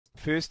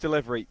First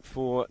delivery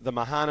for the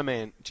Mahana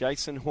man,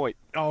 Jason Hoyte.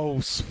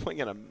 Oh,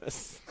 swing and a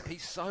miss.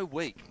 He's so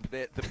weak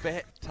that the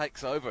bat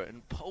takes over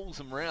and pulls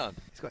him round.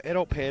 He's got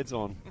adult pads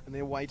on, and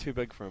they're way too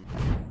big for him.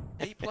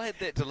 He played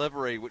that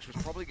delivery, which was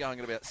probably going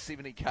at about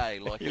 70k,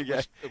 like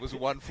it was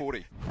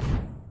 140.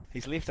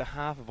 He's left a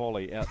half a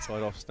volley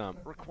outside off stump.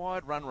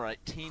 Required run rate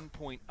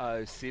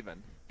 10.07,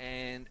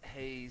 and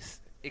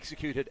he's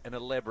executed an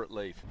elaborate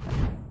leave.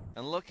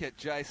 And look at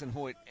Jason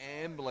Hoyte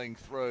ambling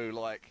through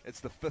like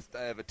it's the 5th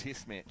day of a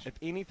test match. If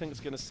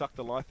anything's going to suck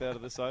the life out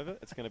of this over,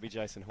 it's going to be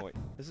Jason Hoyte.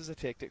 This is a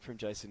tactic from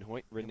Jason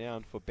Hoyte,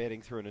 renowned for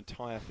batting through an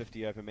entire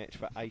 50-over match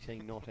for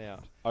 18 not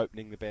out,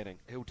 opening the batting.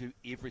 He'll do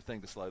everything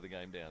to slow the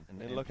game down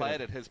and look play at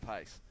it at his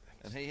pace.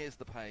 And he has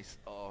the pace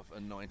of a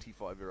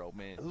 95-year-old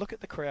man. Look at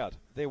the crowd.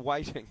 They're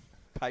waiting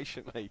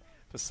patiently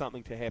for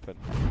something to happen.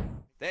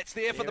 That's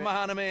there for the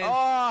Mahana man.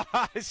 Oh,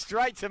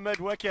 straight to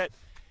mid-wicket.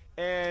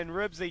 And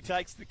Ribsy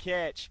takes the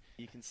catch.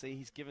 You can see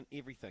he's given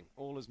everything,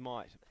 all his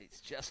might. It's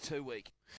just too weak.